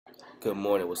Good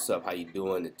morning. What's up? How you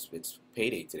doing? It's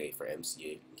payday today for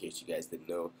MCA. In case you guys didn't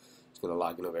know, just gonna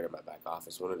log in over to my back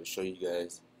office. Wanted to show you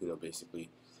guys,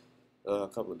 basically a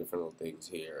couple of different little things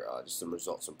here. Just some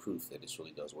results, some proof that this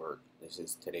really does work. This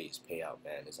is today's payout,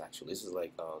 man. This is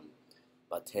like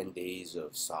about 10 days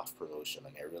of soft promotion.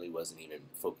 Like I really wasn't even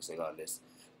focusing on this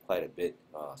quite a bit.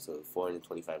 So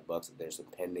 $425. There's some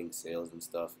pending sales and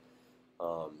stuff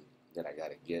that I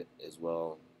gotta get as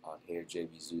well on here.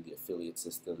 Resutl, the affiliate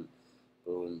system.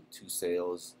 Boom, 2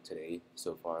 sales today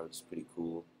so far, which is pretty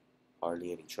cool.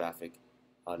 Hardly any traffic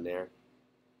on there,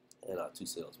 and 2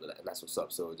 sales, and that's what's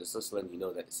up. So just letting you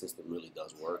know that the system really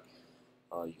does work.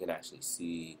 You can actually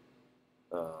see,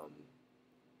 um,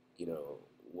 you know,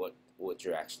 what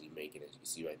you're actually making. As you can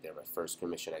see right there, my first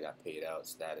commission I got paid out,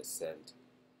 status sent,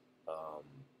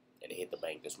 and it hit the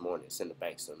bank this morning. It's in the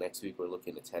bank. So next week we're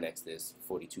looking to 10x this,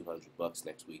 $4,200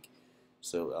 next week.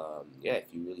 So yeah,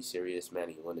 if you're really serious, man,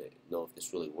 and you want to know if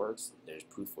this really works, there's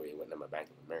proof for you. When my Bank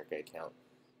of America account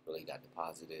really got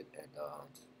deposited, and I'm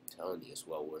telling you, it's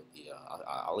well worth the.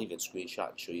 I'll even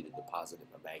screenshot and show you the deposit in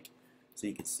my bank, so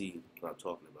you can see what I'm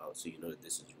talking about. So you know that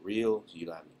this is real. So you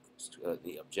don't have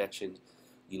any objections.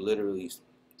 You literally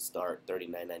start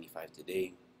 $39.95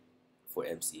 today for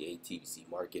MCA TVC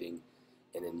marketing,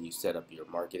 and then you set up your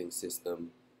marketing system.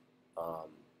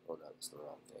 Oh no, that's the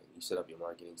wrong thing. You set up your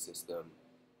marketing system,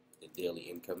 the daily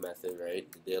income method, right?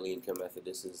 The daily income method.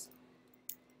 This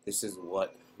is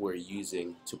what we're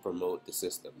using to promote the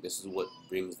system. This is what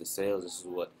brings the sales.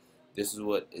 This is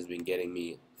what has been getting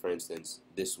me, for instance,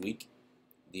 this week.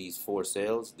 These 4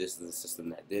 sales. This is the system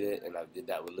that did it, and I did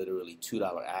that with literally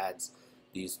 $2 ads.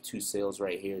 These 2 sales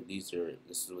right here. This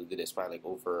is what did it. It's probably like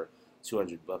over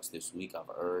 $200 this week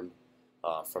I've earned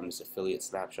from this affiliate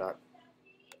snapshot.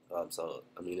 So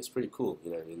I mean, it's pretty cool,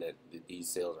 you know what I mean, that these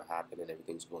sales are happening,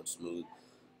 everything's going smooth.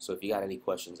 So if you got any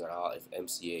questions at all, if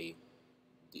MCA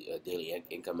daily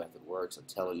income method works, I'm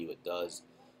telling you it does.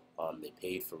 They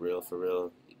paid for real, for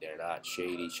real. They're not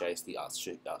shady, shiesty.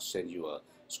 I'll send you a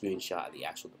screenshot of the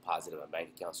actual deposit in my bank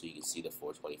account so you can see the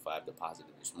 425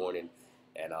 deposited this morning.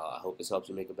 And I hope this helps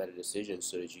you make a better decision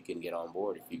so that you can get on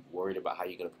board. If you're worried about how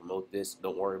you're going to promote this,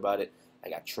 don't worry about it. I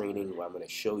got training where I'm going to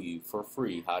show you for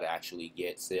free how to actually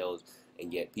get sales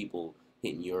and get people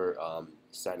hitting your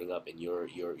signing up in your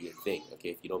thing. Okay,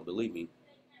 if you don't believe me,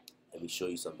 let me show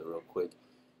you something real quick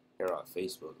here on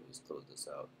Facebook. Let me just close this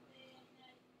out.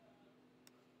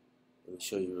 Let me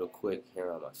show you real quick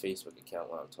here on my Facebook account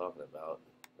what I'm talking about,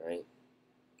 right?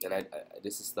 And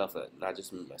this is stuff that not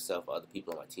just me myself, but other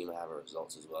people on my team are having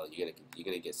results as well. You're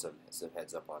gonna get some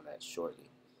heads up on that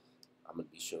shortly. I'm gonna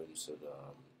be showing you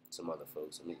some other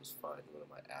folks. Let me just find one of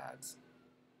my ads,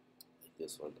 like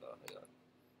this one. Hang on.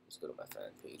 Let's go to my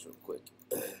fan page real quick.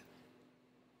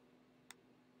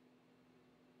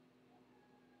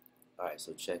 All right,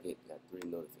 so check it. Got 3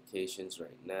 notifications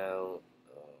right now.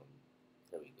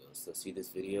 There we go. So see this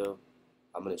video?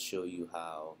 I'm gonna show you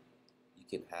how you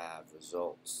can have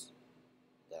results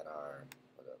that are.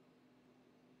 Hold up.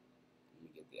 Let me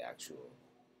get the actual.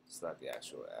 It's not the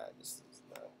actual ad. This is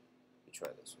not. Let me try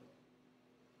this one.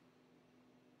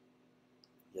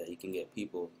 Yeah, you can get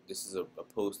people. This is a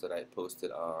post that I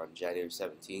posted on January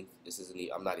 17th. This isn't.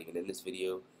 I'm not even in this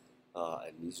video.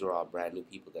 And these are all brand new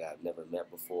people that I've never met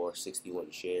before. 61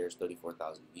 shares,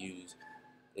 34,000 views,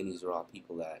 and these are all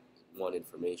people that want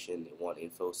information. They want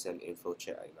info. Send info.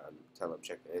 Check. Tell them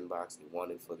check their inbox. They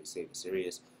want info. They say they're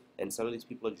serious, and some of these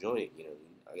people are joining. You know,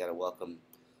 I gotta welcome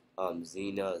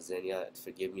Xenia.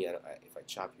 Forgive me if I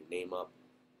chop your name up.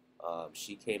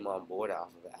 She came on board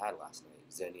off of an ad last night.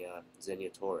 Xenia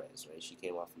Torres, right? She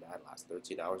came off an ad last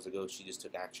 13 hours ago. She just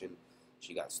took action.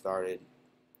 She got started,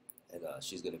 and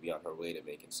she's going to be on her way to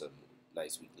making some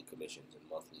nice weekly commissions and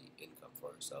monthly income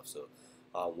for herself. So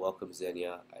welcome,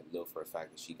 Xenia. I know for a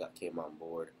fact that she came on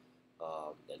board,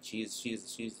 and she's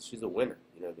a winner.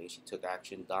 You know what I mean? She took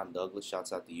action. Don Douglas,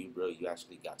 shouts out to you, bro. You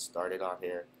actually got started on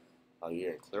here.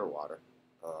 You're in Clearwater.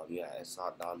 Yeah, I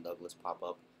saw Don Douglas pop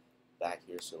up back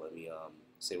here, so let me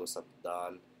say what's up to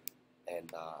Don.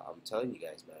 And I'm telling you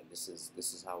guys, man, this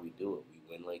is how we do it. We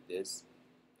win like this.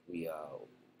 We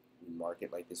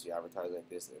market like this. We advertise like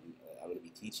this. And I'm going to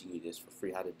be teaching you this for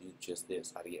free, how to do just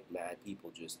this, how to get mad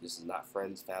people. This is not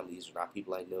friends, family. These are not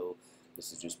people I know.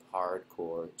 This is just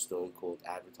hardcore, stone cold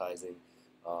advertising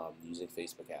using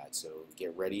Facebook ads. So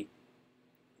get ready,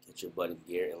 get your butt in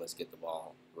gear, and let's get the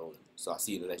ball rolling. So I'll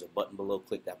see you in the next button below.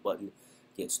 Click that button.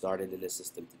 Get started in this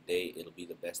system today. It'll be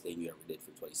the best thing you ever did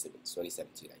for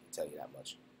 2017. I can tell you that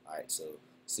much. All right, so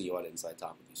see you on Inside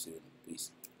Talk with you soon.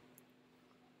 Peace.